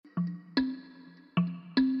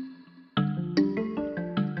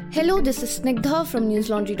Hello, this is Snigdha from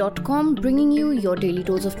newslaundry.com bringing you your daily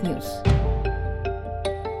dose of news.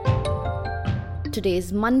 Today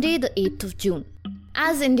is Monday, the 8th of June.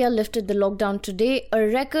 As India lifted the lockdown today, a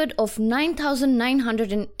record of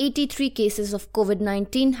 9,983 cases of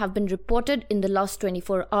COVID-19 have been reported in the last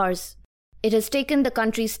 24 hours. It has taken the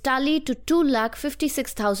country's tally to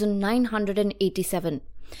 2,56,987.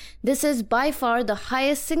 This is by far the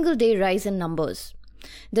highest single-day rise in numbers.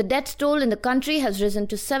 The death toll in the country has risen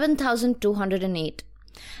to 7,208.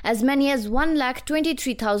 As many as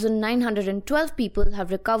 1,23,912 people have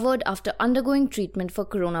recovered after undergoing treatment for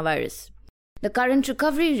coronavirus. The current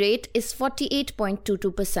recovery rate is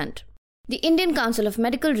 48.22%. The Indian Council of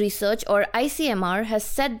Medical Research or ICMR has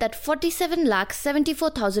said that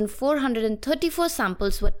 47,74,434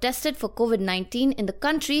 samples were tested for COVID-19 in the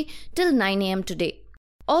country till 9 am today.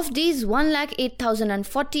 Of these,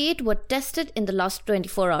 1,08,048 were tested in the last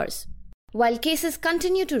 24 hours. While cases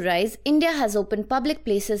continue to rise, India has opened public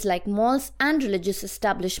places like malls and religious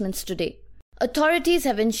establishments today. Authorities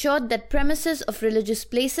have ensured that premises of religious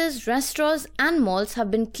places, restaurants and malls have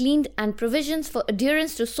been cleaned and provisions for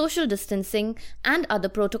adherence to social distancing and other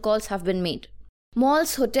protocols have been made.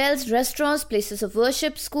 Malls, hotels, restaurants, places of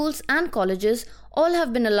worship, schools and colleges all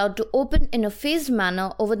have been allowed to open in a phased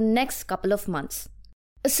manner over the next couple of months.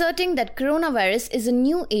 Asserting that coronavirus is a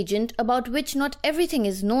new agent about which not everything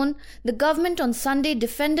is known, the government on Sunday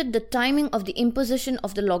defended the timing of the imposition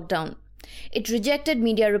of the lockdown. It rejected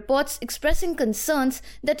media reports expressing concerns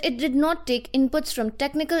that it did not take inputs from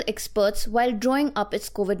technical experts while drawing up its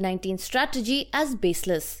COVID-19 strategy as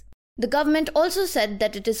baseless. The government also said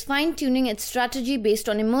that it is fine-tuning its strategy based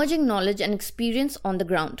on emerging knowledge and experience on the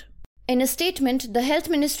ground. In a statement, the Health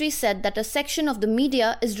Ministry said that a section of the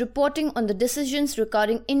media is reporting on the decisions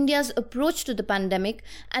regarding India's approach to the pandemic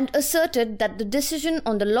and asserted that the decision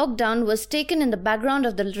on the lockdown was taken in the background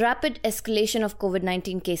of the rapid escalation of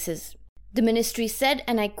COVID-19 cases. The ministry said,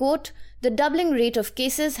 and I quote, "The doubling rate of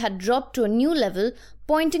cases had dropped to a new level,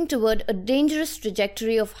 pointing toward a dangerous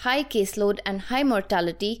trajectory of high caseload and high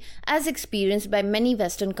mortality as experienced by many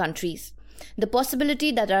Western countries. The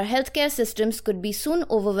possibility that our healthcare systems could be soon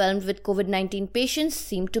overwhelmed with COVID-19 patients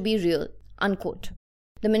seemed to be real." Unquote.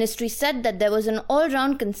 The ministry said that there was an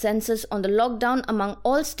all-round consensus on the lockdown among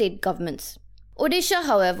all state governments. Odisha,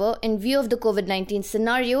 however, in view of the COVID-19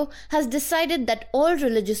 scenario, has decided that all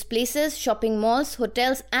religious places, shopping malls,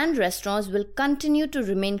 hotels and restaurants will continue to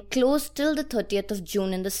remain closed till the 30th of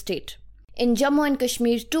June in the state. In Jammu and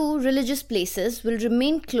Kashmir too, religious places will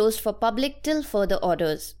remain closed for public till further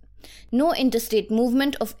orders. No interstate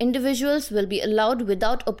movement of individuals will be allowed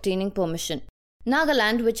without obtaining permission.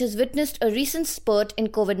 Nagaland, which has witnessed a recent spurt in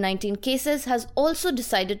COVID-19 cases, has also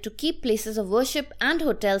decided to keep places of worship and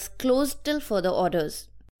hotels closed till further orders.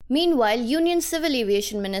 Meanwhile, Union Civil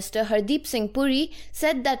Aviation Minister Hardeep Singh Puri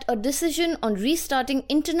said that a decision on restarting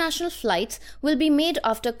international flights will be made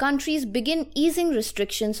after countries begin easing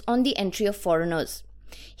restrictions on the entry of foreigners.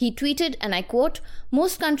 He tweeted, and I quote,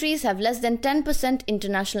 "Most countries have less than 10%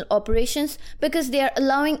 international operations because they are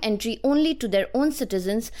allowing entry only to their own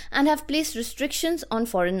citizens and have placed restrictions on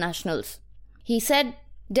foreign nationals." He said,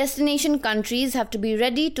 "Destination countries have to be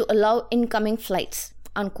ready to allow incoming flights."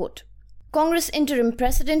 Unquote. Congress interim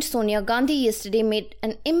President Sonia Gandhi yesterday made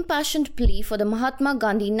an impassioned plea for the Mahatma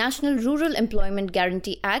Gandhi National Rural Employment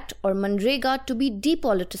Guarantee Act or MNREGA to be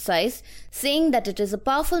depoliticized, saying that it is a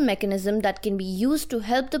powerful mechanism that can be used to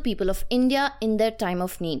help the people of India in their time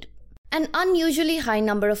of need. An unusually high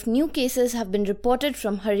number of new cases have been reported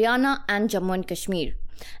from Haryana and Jammu and Kashmir,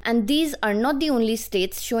 and these are not the only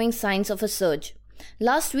states showing signs of a surge.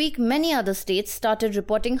 Last week, many other states started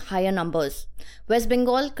reporting higher numbers. West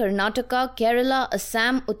Bengal, Karnataka, Kerala,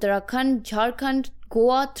 Assam, Uttarakhand, Jharkhand,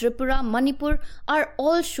 Goa, Tripura, Manipur are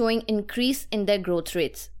all showing increase in their growth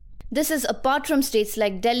rates. This is apart from states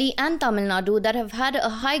like Delhi and Tamil Nadu that have had a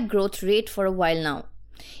high growth rate for a while now.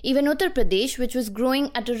 Even Uttar Pradesh, which was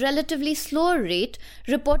growing at a relatively slower rate,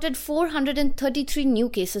 reported 433 new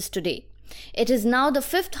cases today. It is now the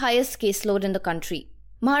fifth highest caseload in the country.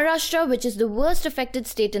 Maharashtra, which is the worst affected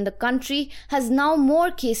state in the country, has now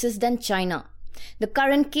more cases than China. The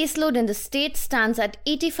current caseload in the state stands at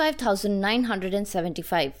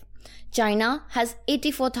 85,975. China has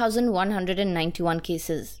 84,191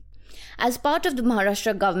 cases. As part of the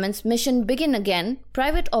Maharashtra government's mission Begin Again,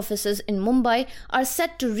 private offices in Mumbai are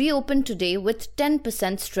set to reopen today with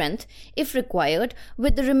 10% strength, if required,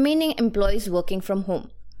 with the remaining employees working from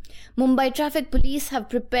home. Mumbai Traffic Police have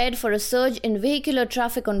prepared for a surge in vehicular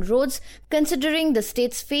traffic on roads considering the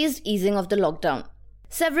state's phased easing of the lockdown.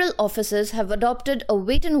 Several offices have adopted a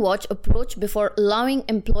wait-and-watch approach before allowing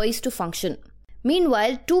employees to function.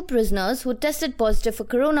 Meanwhile, 2 prisoners who tested positive for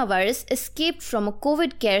coronavirus escaped from a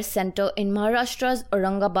COVID care center in Maharashtra's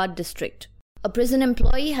Aurangabad district. A prison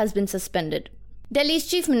employee has been suspended. Delhi's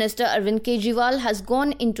Chief Minister Arvind Kejriwal has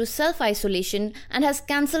gone into self-isolation and has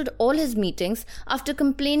cancelled all his meetings after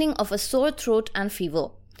complaining of a sore throat and fever.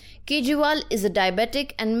 Kejriwal is a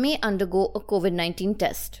diabetic and may undergo a COVID-19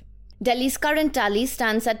 test. Delhi's current tally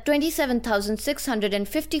stands at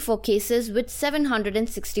 27,654 cases with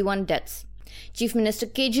 761 deaths. Chief Minister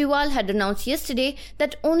Kejriwal had announced yesterday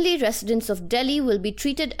that only residents of Delhi will be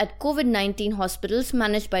treated at COVID-19 hospitals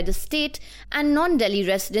managed by the state and non-Delhi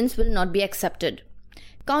residents will not be accepted.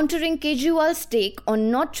 Countering Kejriwal's take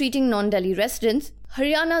on not treating non-Delhi residents,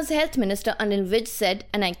 Haryana's Health Minister Anil Vij said,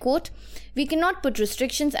 and I quote, "We cannot put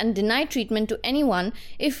restrictions and deny treatment to anyone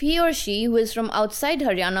if he or she who is from outside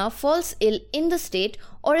Haryana falls ill in the state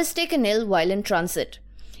or is taken ill while in transit.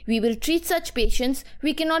 We will treat such patients.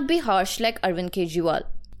 We cannot be harsh like Arvind Kejriwal."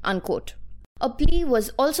 Unquote. A plea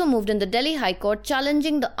was also moved in the Delhi High Court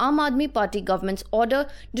challenging the Aam Aadmi Party government's order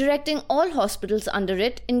directing all hospitals under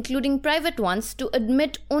it, including private ones, to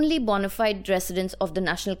admit only bona fide residents of the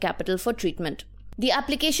national capital for treatment. The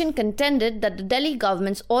application contended that the Delhi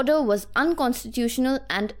government's order was unconstitutional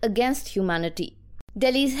and against humanity.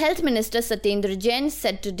 Delhi's Health Minister Satyendra Jain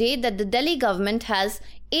said today that the Delhi government has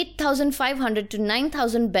 8,500 to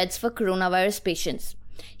 9,000 beds for coronavirus patients.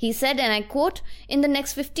 He said, and I quote, "In the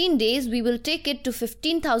next 15 days, we will take it to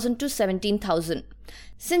 15,000 to 17,000.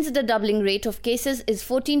 Since the doubling rate of cases is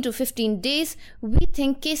 14 to 15 days, we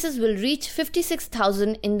think cases will reach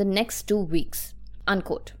 56,000 in the next 2 weeks."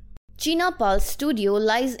 Unquote. Cheena Pal's studio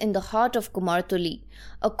lies in the heart of Kumartuli,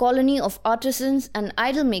 a colony of artisans and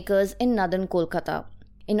idol makers in northern Kolkata.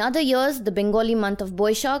 In other years, the Bengali month of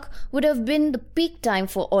Boishakh would have been the peak time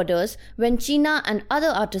for orders when Cheena and other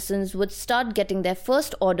artisans would start getting their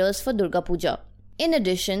first orders for Durga Puja. In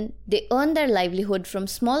addition, they earn their livelihood from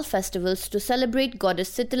small festivals to celebrate goddess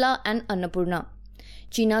Sitala and Annapurna.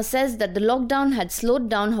 Cheena says that the lockdown had slowed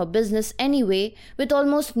down her business anyway, with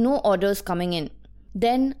almost no orders coming in.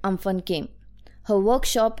 Then Amphan came. Her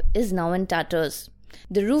workshop is now in tatters.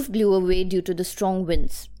 The roof blew away due to the strong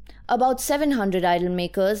winds. About 700 idol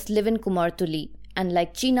makers live in Kumartuli, and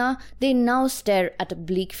like Cheena, they now stare at a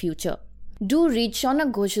bleak future. Do read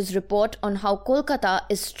Shaunak Ghosh's report on how Kolkata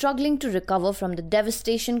is struggling to recover from the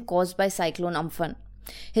devastation caused by Cyclone Amphan.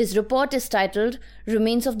 His report is titled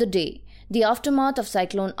Remains of the Day, the aftermath of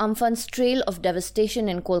Cyclone Amphan's trail of devastation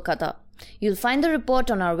in Kolkata. You'll find the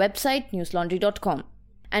report on our website, newslaundry.com.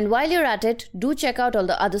 And while you're at it, do check out all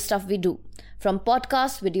the other stuff we do. From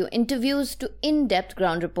podcasts, video interviews to in-depth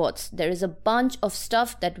ground reports, there is a bunch of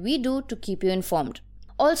stuff that we do to keep you informed.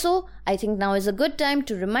 Also, I think now is a good time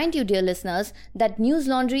to remind you, dear listeners, that News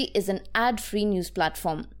Laundry is an ad-free news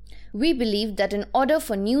platform. We believe that in order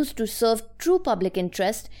for news to serve true public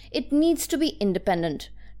interest, it needs to be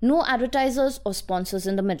independent. No advertisers or sponsors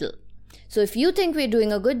in the middle. So if you think we're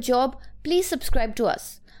doing a good job, please subscribe to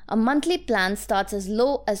us. A monthly plan starts as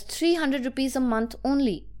low as 300 rupees a month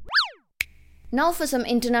only. Now for some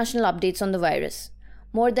international updates on the virus.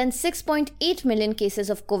 More than 6.8 million cases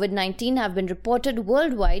of COVID-19 have been reported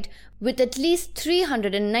worldwide, with at least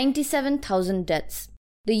 397,000 deaths.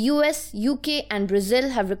 The US, UK and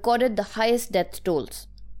Brazil have recorded the highest death tolls.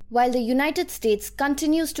 While the United States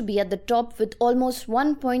continues to be at the top with almost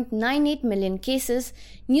 1.98 million cases,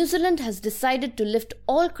 New Zealand has decided to lift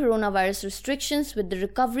all coronavirus restrictions with the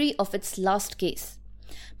recovery of its last case.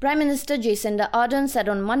 Prime Minister Jacinda Ardern said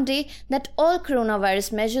on Monday that all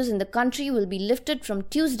coronavirus measures in the country will be lifted from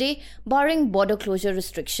Tuesday, barring border closure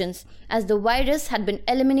restrictions, as the virus had been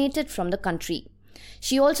eliminated from the country.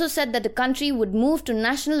 She also said that the country would move to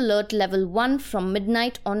National Alert Level 1 from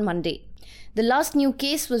midnight on Monday. The last new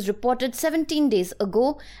case was reported 17 days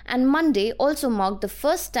ago, and Monday also marked the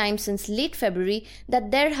first time since late February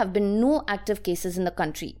that there have been no active cases in the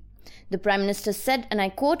country. The Prime Minister said, and I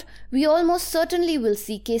quote, "We almost certainly will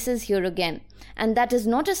see cases here again, and that is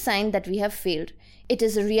not a sign that we have failed. It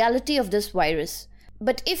is a reality of this virus.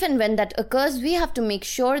 But if and when that occurs, we have to make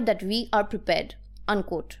sure that we are prepared."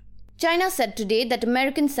 Unquote. China said today that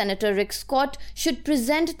American Senator Rick Scott should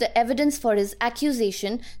present the evidence for his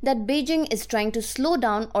accusation that Beijing is trying to slow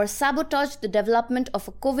down or sabotage the development of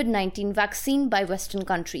a COVID-19 vaccine by Western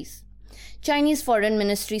countries. Chinese Foreign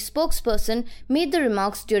Ministry spokesperson made the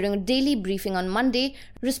remarks during a daily briefing on Monday,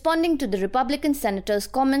 responding to the Republican senator's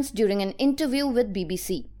comments during an interview with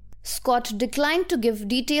BBC. Scott declined to give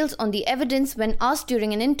details on the evidence when asked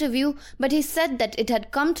during an interview, but he said that it had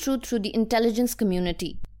come through the intelligence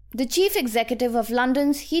community. The chief executive of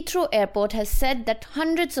London's Heathrow Airport has said that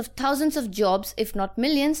hundreds of thousands of jobs, if not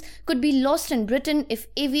millions, could be lost in Britain if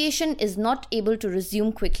aviation is not able to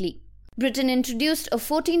resume quickly. Britain introduced a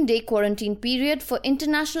 14-day quarantine period for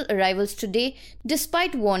international arrivals today,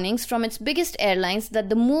 despite warnings from its biggest airlines that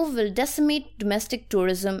the move will decimate domestic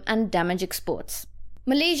tourism and damage exports.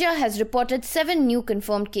 Malaysia has reported 7 new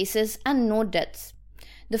confirmed cases and no deaths.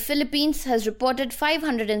 The Philippines has reported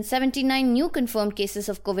 579 new confirmed cases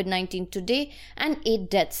of COVID-19 today and 8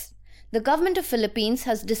 deaths. The government of Philippines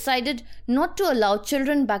has decided not to allow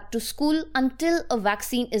children back to school until a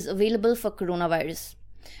vaccine is available for coronavirus.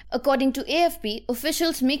 According to AFP,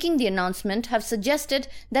 officials making the announcement have suggested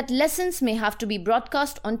that lessons may have to be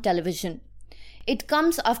broadcast on television. It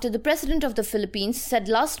comes after the president of the Philippines said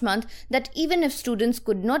last month that even if students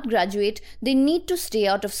could not graduate, they need to stay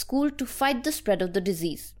out of school to fight the spread of the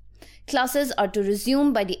disease. Classes are to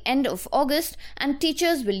resume by the end of August, and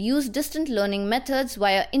teachers will use distant learning methods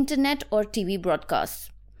via internet or TV broadcasts.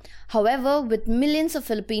 However, with millions of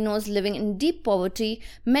Filipinos living in deep poverty,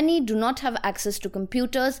 many do not have access to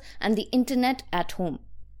computers and the internet at home.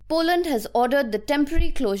 Poland has ordered the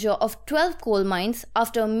temporary closure of 12 coal mines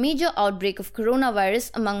after a major outbreak of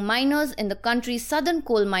coronavirus among miners in the country's southern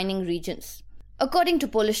coal mining regions. According to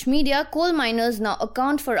Polish media, coal miners now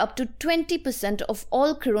account for up to 20% of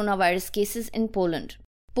all coronavirus cases in Poland.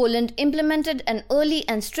 Poland implemented an early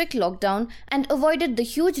and strict lockdown and avoided the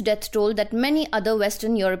huge death toll that many other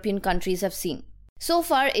Western European countries have seen. So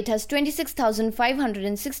far, it has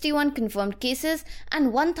 26,561 confirmed cases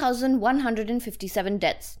and 1,157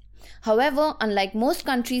 deaths. However, unlike most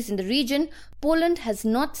countries in the region, Poland has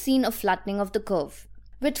not seen a flattening of the curve.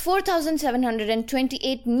 With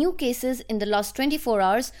 4,728 new cases in the last 24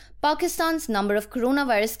 hours, Pakistan's number of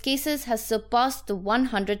coronavirus cases has surpassed the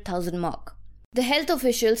 100,000 mark. The health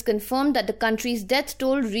officials confirmed that the country's death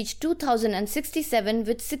toll reached 2,067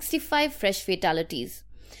 with 65 fresh fatalities.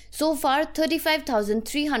 So far,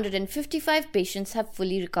 35,355 patients have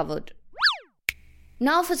fully recovered.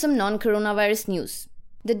 Now for some non-coronavirus news.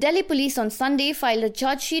 The Delhi police on Sunday filed a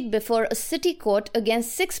charge sheet before a city court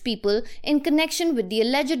against 6 people in connection with the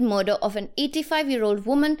alleged murder of an 85-year-old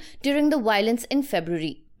woman during the violence in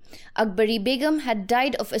February. Akbari Begum had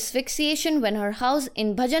died of asphyxiation when her house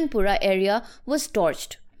in Bhajanpura area was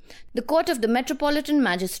torched. The court of the Metropolitan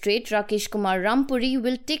Magistrate Rakesh Kumar Rampuri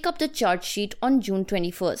will take up the charge sheet on June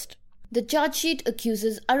 21st. The charge sheet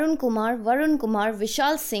accuses Arun Kumar, Varun Kumar,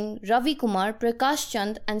 Vishal Singh, Ravi Kumar, Prakash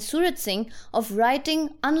Chand and Surat Singh of rioting,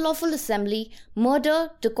 unlawful assembly,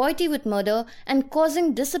 murder, dacoity with murder and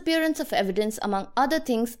causing disappearance of evidence among other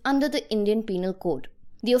things under the Indian Penal Code.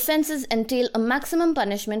 The offences entail a maximum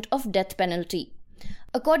punishment of death penalty.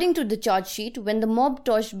 According to the charge sheet, when the mob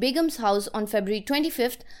torched Begum's house on February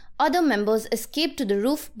 25th, other members escaped to the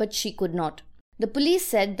roof but she could not. The police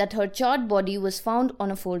said that her charred body was found on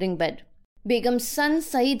a folding bed. Begum's son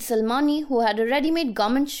Saeed Salmani, who had a ready-made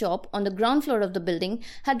garment shop on the ground floor of the building,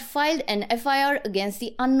 had filed an FIR against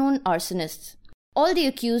the unknown arsonists. All the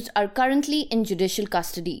accused are currently in judicial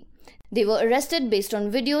custody. They were arrested based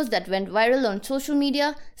on videos that went viral on social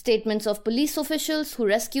media, statements of police officials who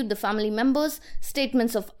rescued the family members,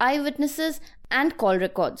 statements of eyewitnesses, and call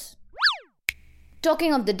records.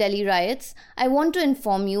 Talking of the Delhi riots, I want to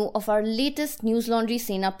inform you of our latest News Laundry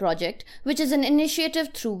Sena project, which is an initiative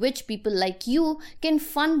through which people like you can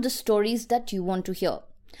fund the stories that you want to hear.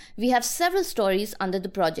 We have several stories under the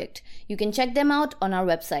project. You can check them out on our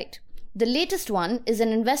website. The latest one is an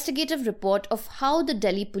investigative report of how the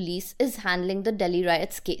Delhi police is handling the Delhi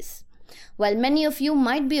riots case. While many of you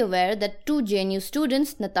might be aware that 2 JNU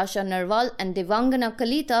students, Natasha Narwal and Devangana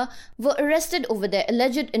Kalita, were arrested over their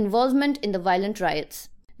alleged involvement in the violent riots.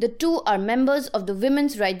 The 2 are members of the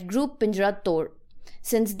women's rights group Pinjra Tor.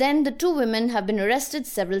 Since then, the 2 women have been arrested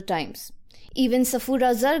several times. Even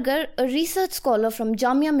Safura Zargar, a research scholar from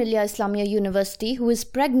Jamia Millia Islamia University who is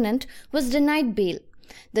pregnant, was denied bail.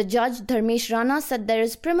 The judge Dharmesh Rana said there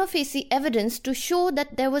is prima facie evidence to show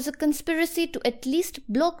that there was a conspiracy to at least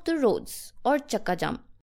block the roads, or Chakkajam.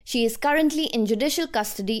 She is currently in judicial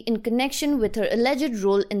custody in connection with her alleged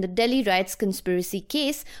role in the Delhi riots conspiracy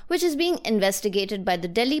case, which is being investigated by the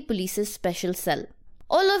Delhi Police's special cell.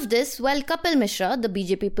 All of this while Kapil Mishra, the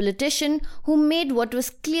BJP politician who made what was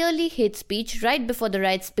clearly hate speech right before the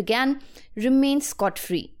riots began, remains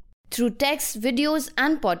scot-free. Through text, videos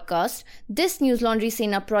and podcasts, this News Laundry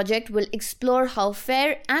Sena project will explore how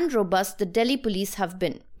fair and robust the Delhi police have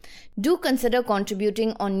been. Do consider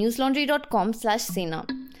contributing on newslaundry.com/Sena.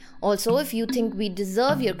 Also, if you think we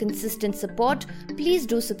deserve your consistent support, please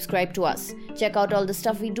do subscribe to us. Check out all the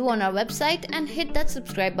stuff we do on our website and hit that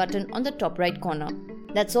subscribe button on the top right corner.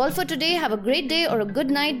 That's all for today. Have a great day or a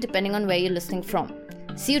good night depending on where you're listening from.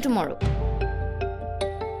 See you tomorrow.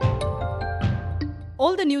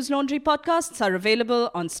 All the News Laundry podcasts are available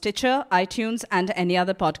on Stitcher, iTunes, and any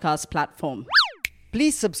other podcast platform.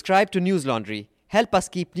 Please subscribe to News Laundry. Help us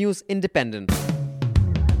keep news independent.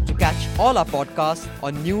 To catch all our podcasts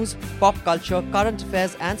on news, pop culture, current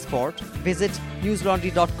affairs, and sport, visit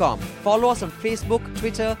newslaundry.com. Follow us on Facebook,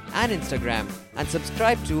 Twitter, and Instagram, and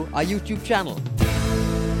subscribe to our YouTube channel.